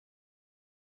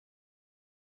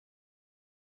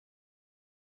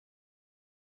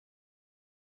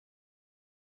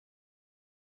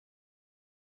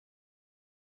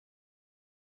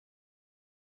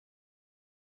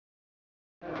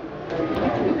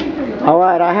All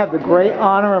right, I have the great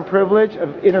honor and privilege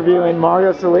of interviewing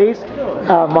Mario Solis.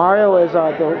 Mario is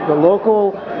the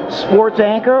local sports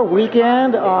anchor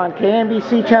weekend on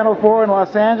KNBC Channel 4 in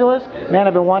Los Angeles. Man,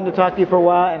 I've been wanting to talk to you for a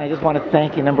while, and I just want to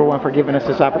thank you, number one, for giving us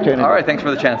this opportunity. All right, thanks for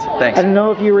the chance. Thanks. I don't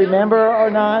know if you remember or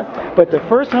not, but the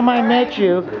first time I met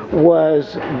you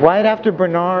was right after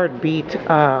Bernard beat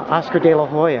Oscar de la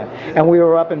Hoya, and we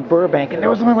were up in Burbank, and there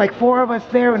was only like 4 of us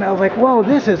there, and I was like, whoa,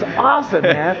 this is awesome,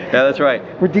 man. Yeah, that's right.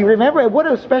 Do you remember? What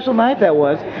a special night that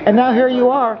was. And now here you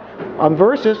are on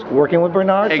Versus, working with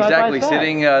Bernard exactly, side by side.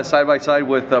 Sitting side by side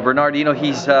with Bernard. You know,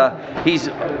 he's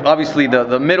obviously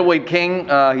the middleweight king.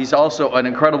 He's also an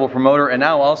incredible promoter, and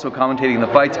now also commentating the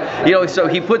fights. You know, so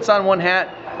he puts on one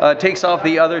hat, takes off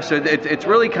the other, so it's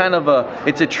really kind of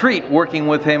a treat working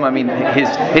with him. I mean,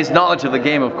 his knowledge of the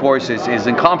game, of course, is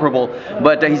incomparable,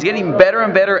 but he's getting better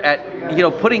and better at, you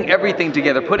know, putting everything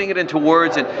together, putting it into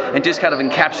words, and just kind of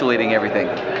encapsulating everything.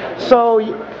 So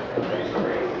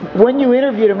when you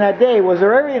interviewed him that day, was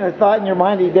there ever a thought in your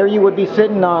mind that there you would be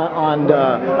sitting on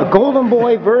a Golden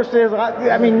Boy Versus?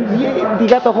 I mean, you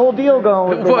got the whole deal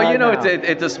going. Well, you know,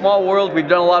 it's a small world. We've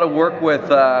done a lot of work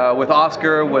with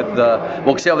Oscar, with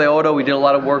Boxeo de Oro. We did a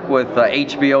lot of work with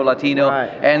HBO Latino, right.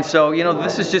 And so, you know,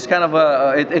 this is just kind of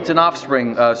it's an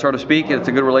offspring, so to speak. It's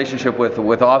a good relationship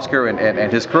with Oscar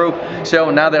and his crew.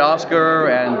 So now that Oscar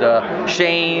and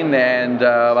Shane and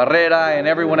Barrera and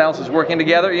everyone else is working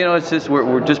together, you know, it's just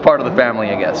we're just part of the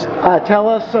family, I guess. Tell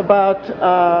us about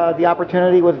the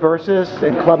opportunity with Versus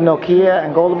and Club Nokia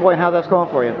and Golden Boy and how that's going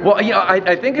for you. Well, you know,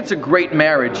 I think it's a great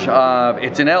marriage.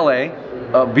 It's in LA.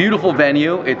 A beautiful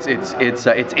venue. It's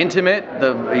intimate.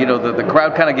 The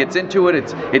crowd kind of gets into it.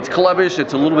 It's clubbish.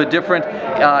 It's a little bit different.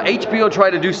 HBO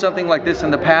tried to do something like this in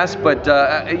the past, but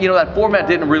you know, that format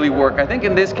didn't really work. I think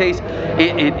in this case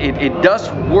it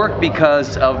does work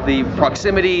because of the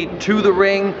proximity to the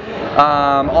ring.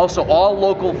 Also, all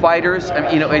local fighters.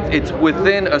 You know, it's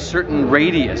within a certain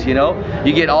radius. You know,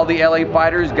 you get all the LA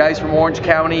fighters, guys from Orange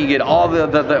County. You get all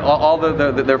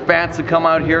their fans to come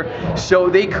out here. So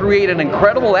they create an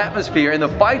incredible atmosphere, and the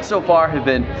fights so far have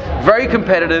been very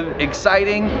competitive,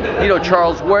 exciting. You know,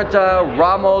 Charles Huerta,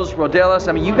 Ramos, Rodelas.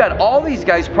 I mean, you got all these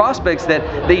guys, prospects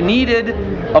that they needed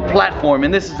a platform,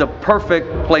 and this is a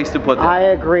perfect place to put them. I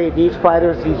agree. These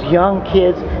fighters, these young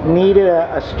kids, needed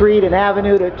a street, an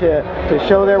avenue to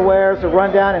show their wares, to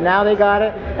run down, and now they got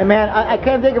it. And man, I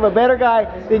can't think of a better guy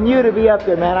than you to be up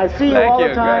there, man. I see you all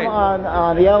the time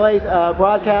on the LA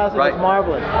broadcast, and right. It's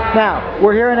marvelous. Now,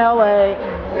 we're here in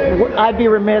LA. I'd be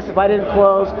remiss if I didn't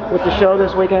close with the show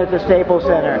this weekend at the Staples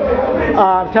Center.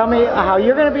 Tell me how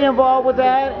you're going to be involved with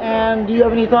that, and do you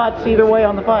have any thoughts either way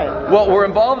on the fight? Well, we're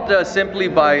involved simply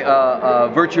by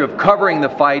virtue of covering the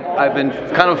fight. I've been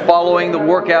kind of following the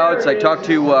workouts. I talked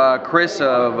to Chris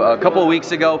a couple of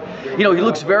weeks ago. You know, he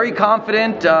looks very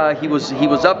confident. He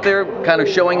was up there kind of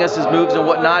showing us his moves and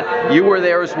whatnot. You were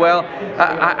there as well.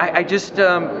 I just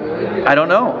I don't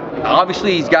know.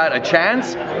 Obviously, he's got a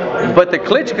chance, but the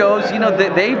Klitschkos, you know,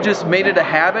 they've just made it a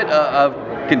habit of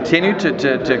continue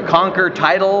to conquer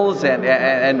titles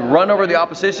and run over the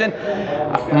opposition.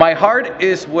 My heart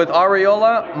is with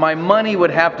Arreola. My money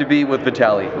would have to be with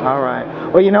Vitali. All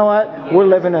right. Well, you know what? We're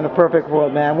living in a perfect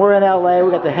world, man. We're in LA.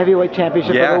 We got the heavyweight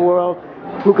championship of the world.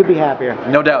 Who could be happier?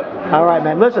 No doubt. All right,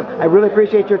 man. Listen, I really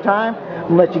appreciate your time. I'm going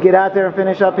to let you get out there and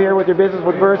finish up here with your business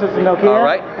with Versus and Nokia. All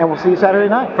right. And we'll see you Saturday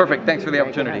night. Perfect. Thanks for the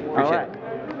opportunity. Appreciate it.